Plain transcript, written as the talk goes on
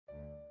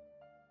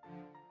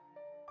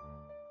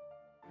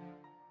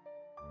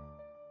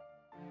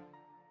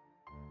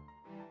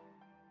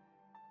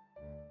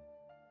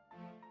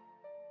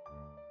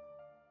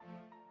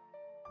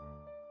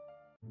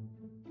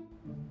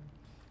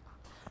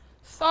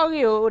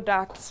Sorry,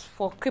 that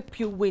for keep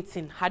you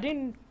waiting. I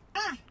didn't.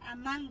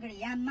 I'm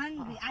angry.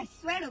 I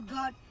swear to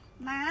God,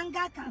 my anger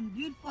can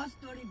build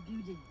 4-story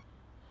building.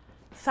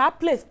 Sir,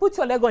 please put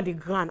your leg on the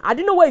ground. I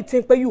didn't know what you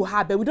think where you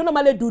have, but we don't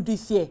normally do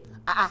this here.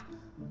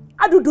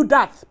 How do you do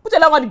that? Put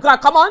your leg on the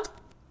ground. Come on.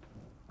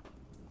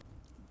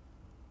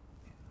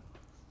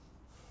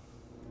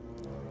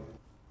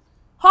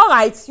 All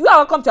right, you are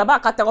welcome to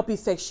Abaka Teropi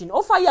section.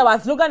 Over here, our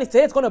slogan is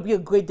today it's going to be a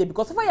great day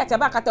because over here at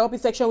Abaka Teropi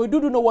section, we do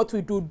know what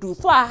we do.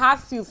 So I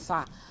ask you,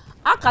 sir,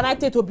 how can I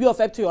take to be of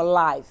help to your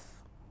life?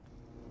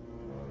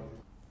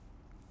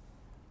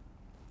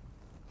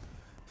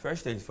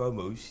 First and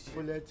foremost,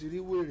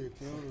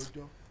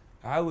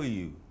 how are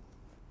you?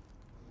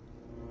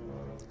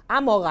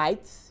 I'm all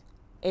right.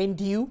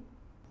 And you?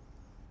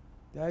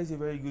 That is a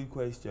very good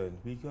question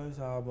because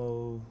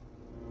I'm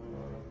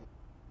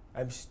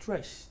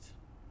stressed.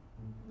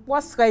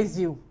 What stresses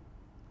you?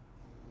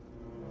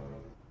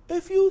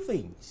 A few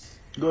things.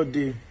 Good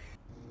day.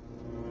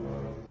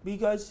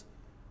 Because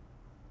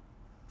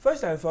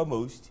first and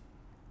foremost,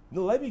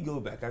 no, let me go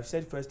back. I've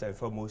said first and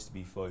foremost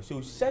before.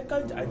 So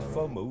second and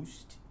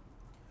foremost,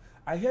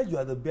 I heard you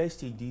are the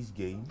best in this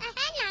game.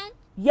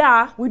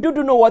 Yeah, we do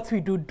know what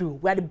we do.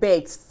 We are the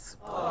best.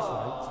 That's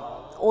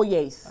right. Oh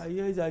yes. I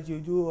heard that you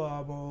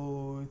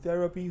do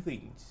therapy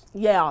things.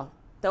 Yeah,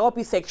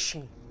 therapy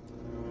section.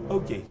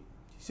 Okay,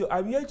 so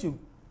I'm here to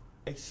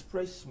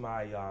express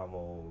my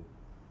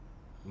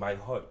my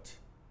heart.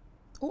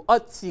 Who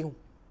hurts you?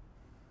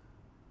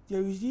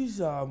 There is this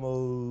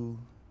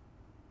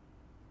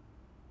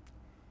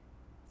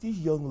this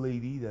young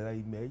lady that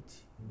I met.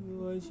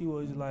 She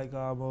was like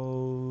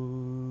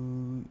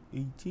 18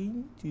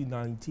 to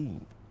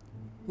 19.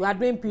 You are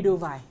doing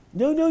pedophile.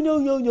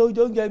 No,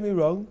 don't get me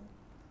wrong.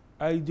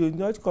 I do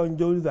not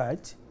condone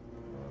that.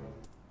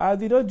 I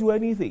did not do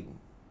anything.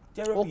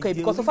 Okay,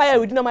 because so far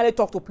we didn't normally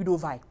talk to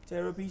pedophile.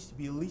 Therapists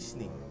be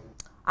listening.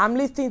 I'm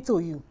listening to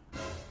you.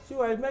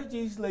 So I met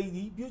this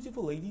lady,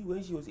 beautiful lady,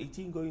 when she was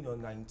 18 going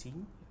on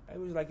 19. I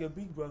was like a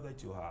big brother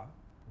to her.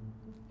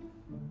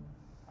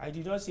 I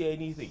did not say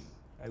anything.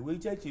 I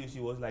waited till she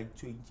was like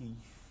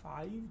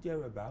 25,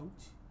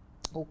 thereabouts.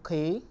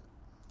 Okay.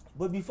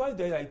 But before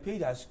that, I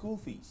paid her school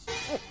fees.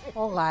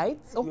 All right,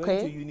 okay.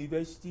 Went to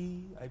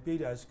university, I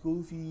paid her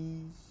school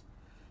fees.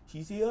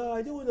 She said, oh,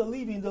 I don't want to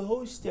live in the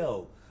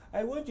hostel.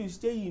 I want to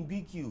stay in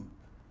BQ.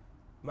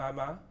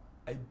 Mama,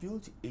 I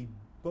built a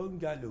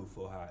bungalow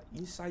for her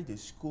inside the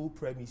school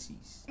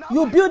premises.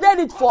 You built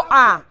it for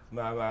her?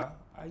 Mama,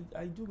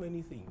 I do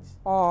many things.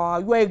 Oh,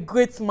 you are a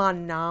great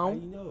man now. I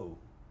know.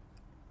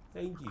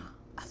 Thank you.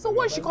 So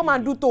what she come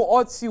and do to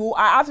hurt you?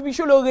 I have to be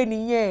sure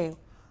here.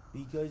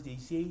 Because they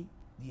say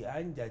the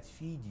hand that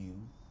feed you,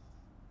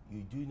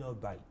 you do not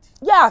bite.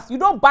 Yes, you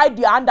don't bite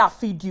the hand that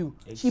feed you.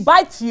 She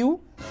bites you.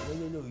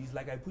 No. It's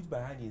like I put my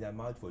hand in her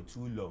mouth for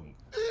too long.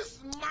 This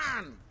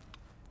man!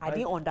 I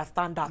didn't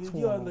understand that one.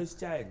 You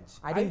understand?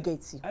 I didn't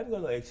get it. I'm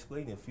going to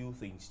explain a few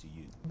things to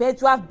you. But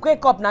you have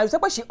break up now. You say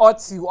when she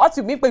hurts you. Hurts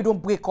you mean you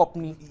don't break up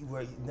me.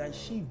 Well, now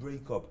she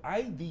break up.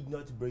 I did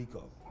not break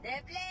up.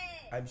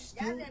 I'm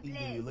still in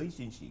the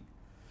relationship.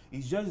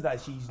 It's just that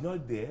she's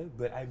not there,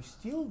 but I'm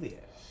still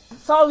there.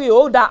 Sorry,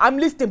 hold on. I'm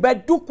listening,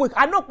 but do quick.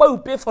 I know why you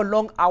pay for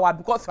long hour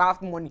because you have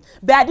money.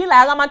 But I didn't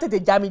like I'm to the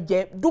jammy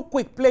jam. Do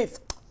quick, please.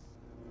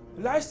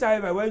 Last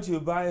time I went to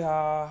buy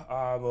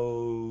her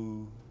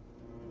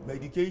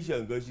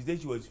medication because she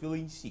said she was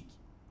feeling sick.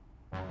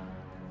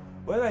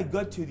 When I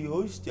got to the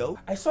hostel,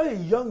 I saw a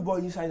young boy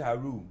inside her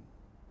room.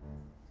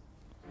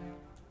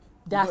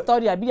 They are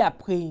studying, I be there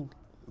praying.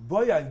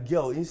 Boy and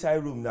girl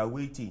inside room now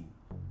waiting.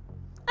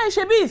 And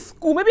she be in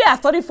school. Maybe I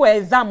study for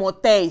exam or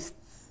test.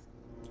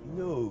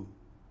 No.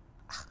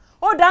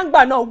 Oh,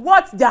 Dangba, no,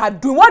 what they are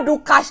doing? What do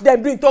catch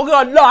them doing? Talking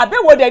on law. I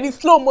bet what they need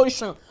slow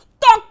motion.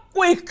 Talk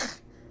quick.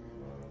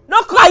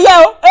 No cry,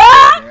 yo.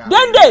 Eh?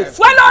 Then they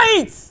swallow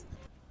it.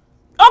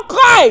 Don't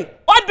cry.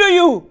 What do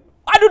you?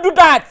 Why do you do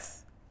that?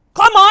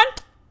 Come on.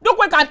 Do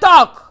quick and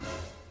talk.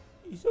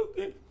 It's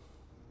okay.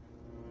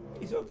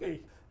 It's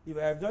okay. If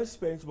I have not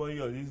spent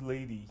money on this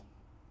lady,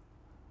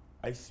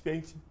 I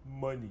spent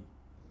money.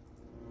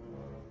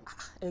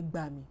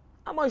 Egbami,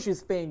 how much you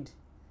spend?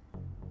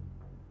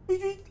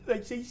 Between,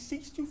 like, say,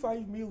 6 to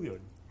 5 million.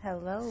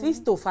 Hello. 6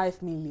 to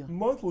 5 million.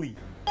 Monthly.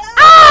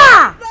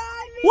 Ah!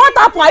 What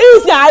happened? Are you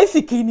using ice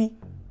kini?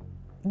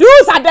 Do you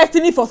use her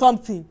destiny for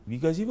something?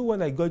 Because even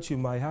when I got to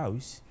my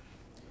house,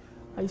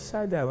 I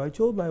sat down. I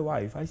told my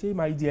wife, I said,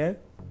 my dear,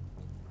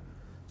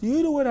 do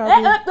you know what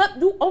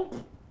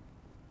happened?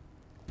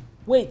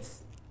 Wait.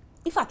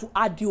 If I to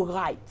add you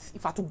right,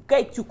 if I to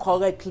get you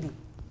correctly,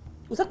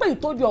 you said you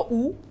told your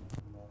who?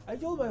 I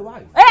told my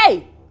wife.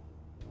 Hey!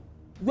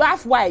 You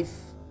have wife.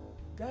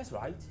 That's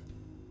right.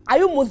 Are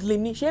you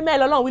Muslim? Ṣé mẹ́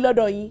lọ́lọ́run wí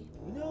lọ́dọ̀ yín?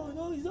 No,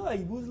 it's not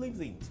like Muslim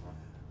things.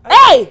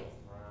 Hey!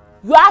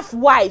 You have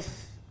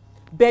wife,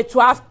 but you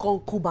have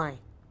concubine.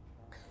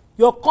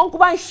 Your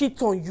concubine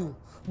cheats on you.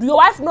 Do your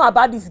wife know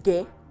about this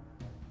girl?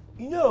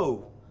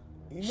 No.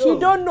 She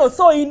don't know.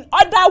 So in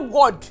other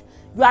words,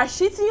 You are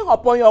cheating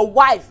upon your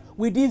wife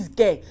with this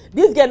girl.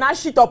 This girl now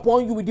cheat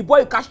upon you with the boy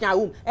you catch in your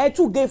room. And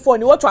two gay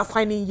funny. What you are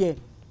finding here?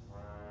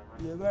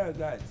 Yeah, very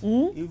good.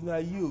 If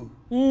not you,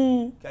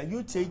 can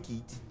you take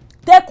it?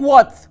 Take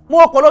what?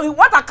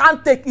 What I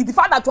can't take is the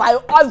fact that you are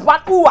a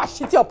husband who are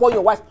cheating upon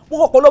your wife.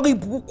 What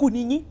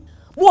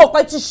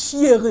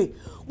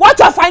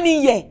you are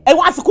finding here? And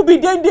what could be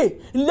dende?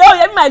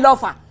 Leo, my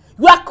lover.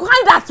 You are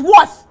crying that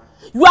what?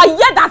 You are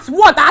here that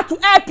what? I have to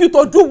help you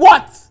to do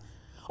what?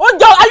 Oh,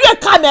 are you a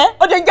camel?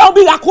 Or then you'll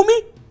be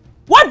Rakumi?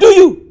 What do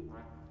you?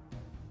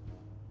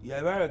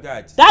 Yeah, very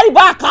good. Daddy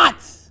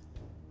Barakat.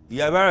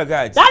 Yeah, very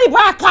good. Daddy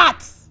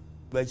Barakat.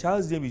 My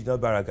child's name is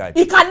not Barakat.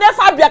 He can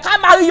never be. I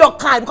can't marry your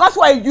kind because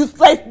you are a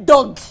useless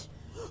dog.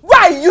 You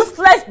are a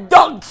useless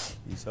dog.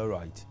 It's all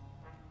right.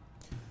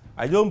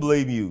 I don't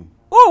blame you.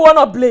 Who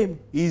wanna blame?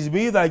 It's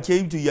me that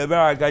came to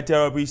Yabarakat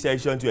therapy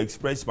session to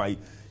express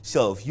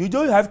myself. You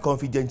don't have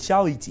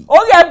confidentiality.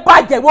 Oh yeah,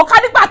 budget. Well,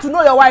 can you back to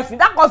know your wife?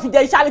 That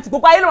confidentiality.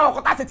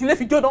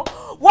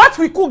 What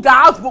we cook the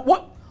house,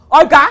 what?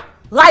 Oga,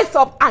 rise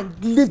up and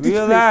leave the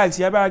place. Relax,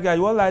 Yabarakat.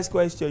 One last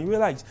question.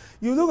 Relax.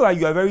 You look like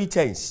you are very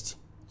tensed.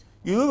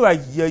 You look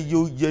like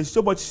you're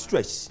so much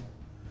stress.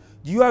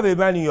 Do you have a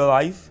man in your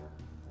life?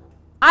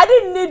 I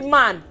didn't need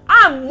man.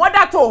 I'm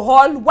mother to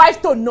all,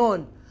 wife to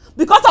none.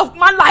 Because of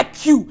man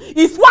like you,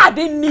 it's why I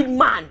didn't need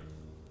man.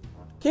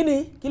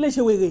 Kini,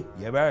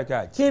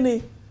 Yabarakat.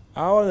 Kini.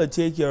 I want to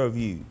take care of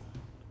you.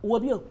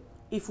 Wobio,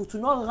 if you do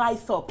not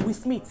rise up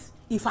with me,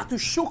 if I to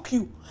shock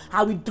you,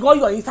 I will draw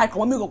your inside. Get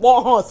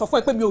out from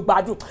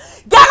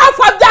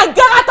there,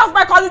 get out of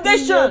my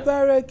congregation.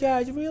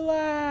 Yabarakat,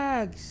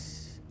 relax.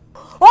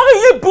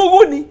 Only you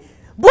Buruni.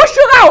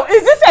 Bushurao,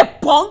 is this a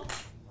punk?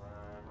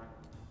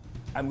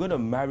 I'm going to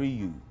marry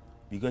you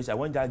because I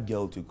want that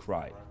girl to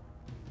cry.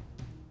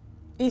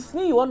 It's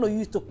me you want to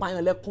use to find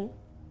a lekun.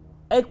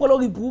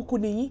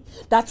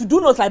 That you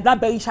do not like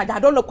Blackberry Shad. I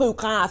don't know where you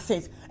can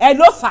access.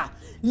 Hello, sir.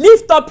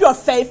 Lift up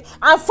yourself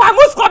and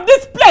famous from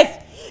this place.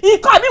 He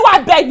call me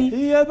what Benny.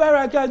 Yeah,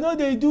 Baraka, no,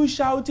 they do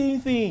shouting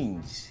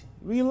things.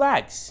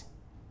 Relax.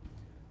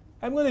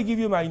 I'm going to give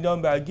you my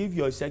number. I'll give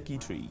your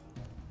secretary.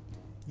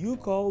 You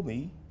call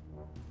me.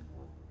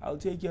 I'll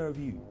take care of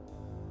you.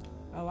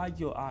 I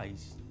like your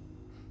eyes.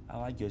 I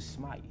like your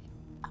smile.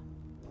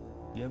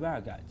 Yeah,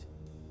 Baraka.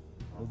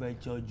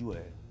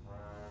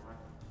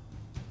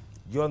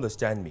 You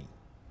understand me?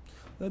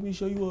 Let me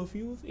show you a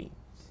few things.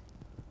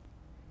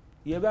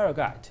 Yeah,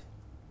 Barakat.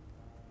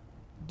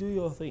 Do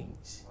your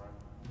things.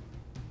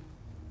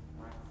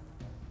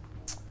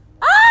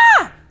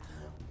 Ah!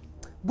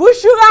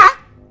 Bushura!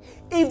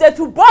 If they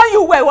to burn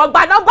you well, what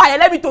by not buy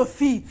let me to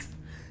see it.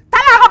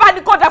 Tala roba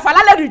di koda fún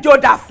alale rijo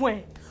da fún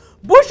ẹ.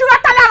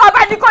 Bushura tala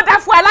roba di koda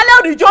fún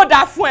alale rijo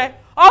da fún ẹ.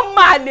 O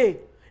male.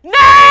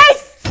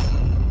 Next!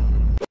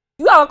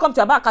 You are welcome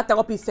to Abaka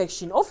Therapy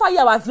section. Over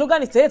here, our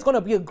slogan is today it's going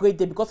to be a great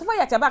day because over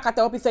here at Abaka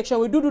Therapy section,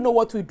 we do know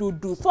what we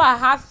do. So I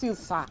ask you,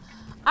 sir,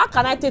 how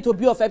can I take to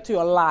be of help to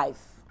your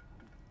life?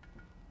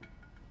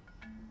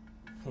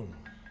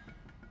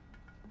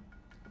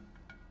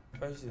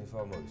 First and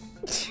foremost.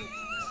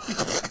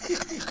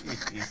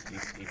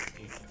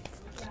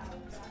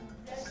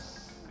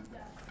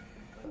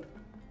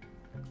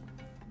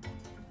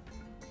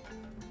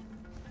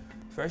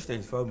 First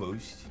and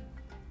foremost,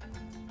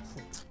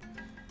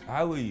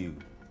 how are you?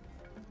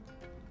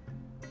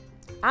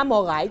 I'm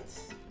alright.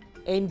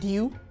 And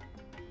you?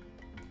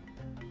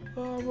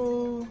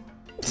 Woo!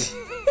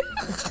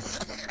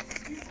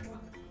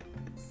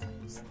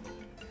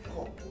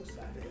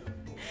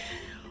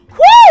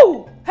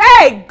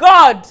 Hey,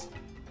 God!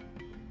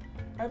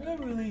 I'm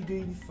not really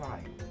doing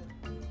fine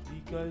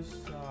because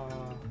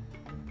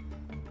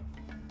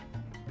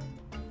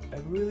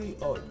I'm really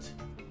hot.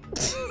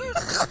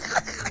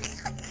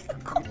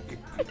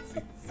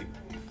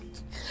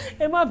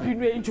 Emma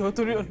bínú ẹjọ́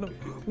torí ọ̀nà.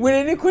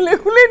 Wèrè ní kúlé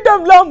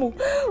dam láàmú.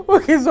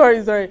 Okay,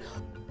 sorry.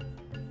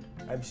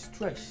 I'm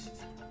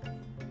stressed.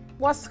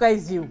 What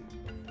stresses you?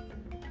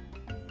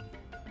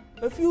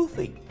 A few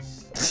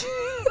things.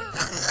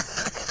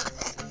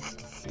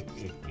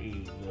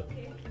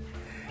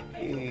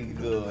 Hey,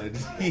 God.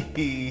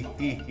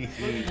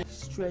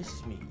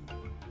 Stress me.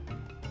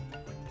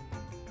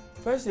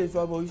 First and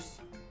foremost,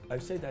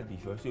 I've said that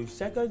before. So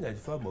second and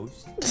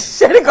foremost.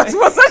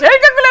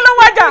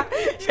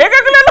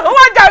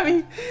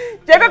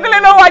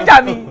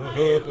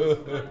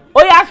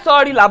 Oh yeah,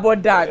 sorry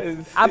about that.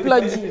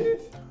 Applaud you.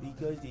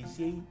 Because they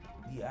say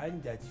the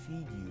hand that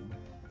feed you,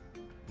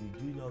 you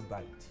do not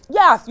bite.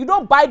 Yes, you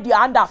don't bite the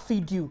hand that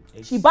feed you.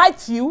 She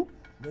bites you.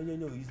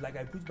 No. It's like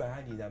I put my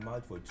hand in her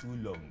mouth for too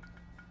long.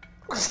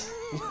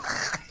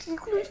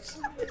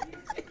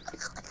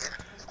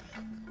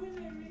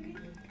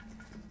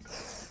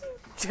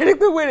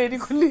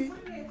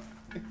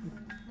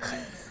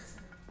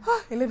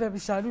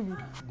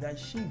 Now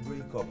she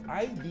break up.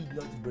 I did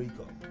not break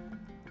up.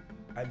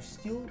 I'm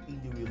still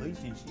in the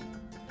relationship.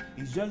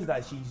 It's just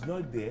that she's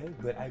not there,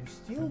 but I'm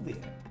still there.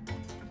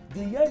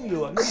 The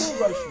Yemio, I'm not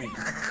rush me.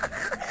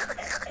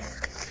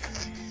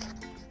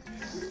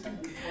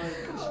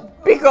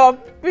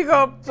 Pick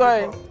up.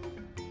 Sorry.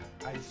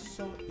 I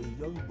saw a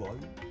young boy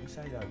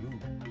inside a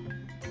room.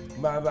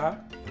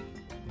 Mama,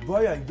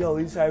 boy and girl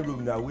inside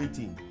room now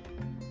waiting.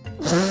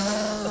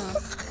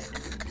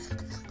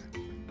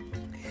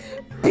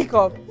 Pick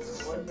up.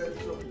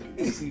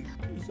 It's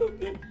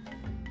okay.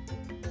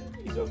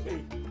 It's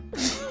okay.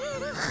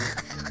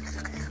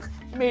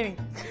 Mary,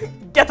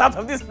 get out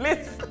of this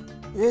place.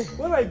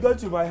 When I got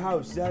to my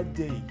house that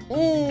day with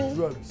the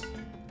drugs,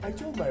 I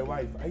told my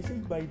wife, I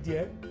said, my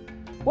dear.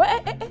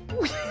 What?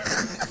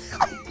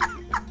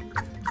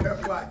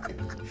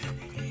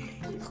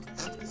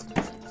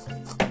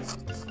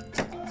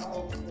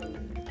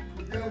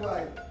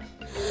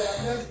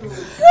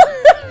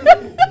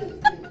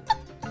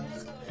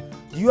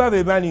 Do you have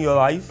a man in your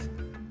life?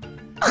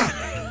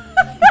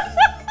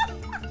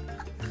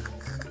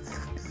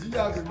 Do you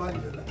have a man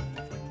in your life?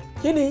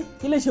 Kini,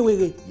 kile ṣe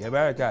wèrè. Yeah,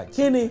 Barakat.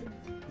 Kini.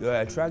 You're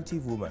an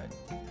attractive woman.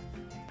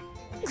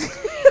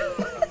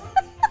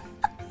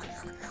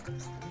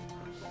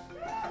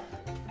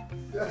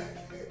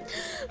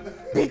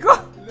 Pick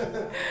up.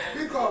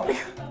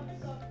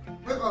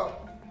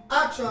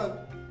 Action.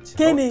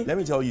 Kini. Let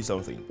me tell you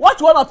something. What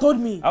you wanna told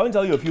me? I want to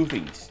tell you a few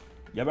things.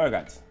 Yeah,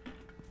 Barakat.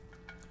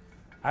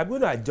 I'm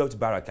going to adopt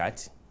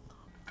Barakat.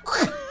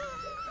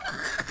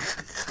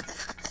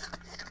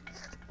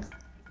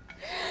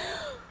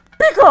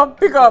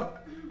 Pick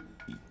up.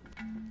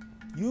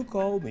 You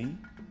call me,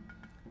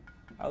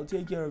 I'll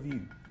take care of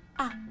you.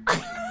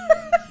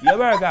 Yeah,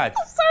 Barakat.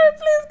 Sorry,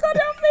 please, God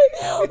help me.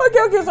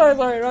 Okay,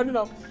 sorry, running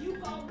up.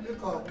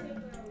 Pick up.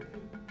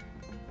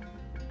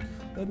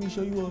 Let me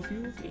show you a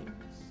few things.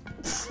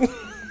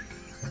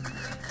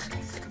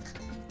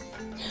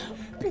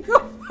 Pick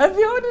up. Have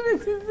you ordered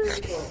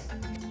it?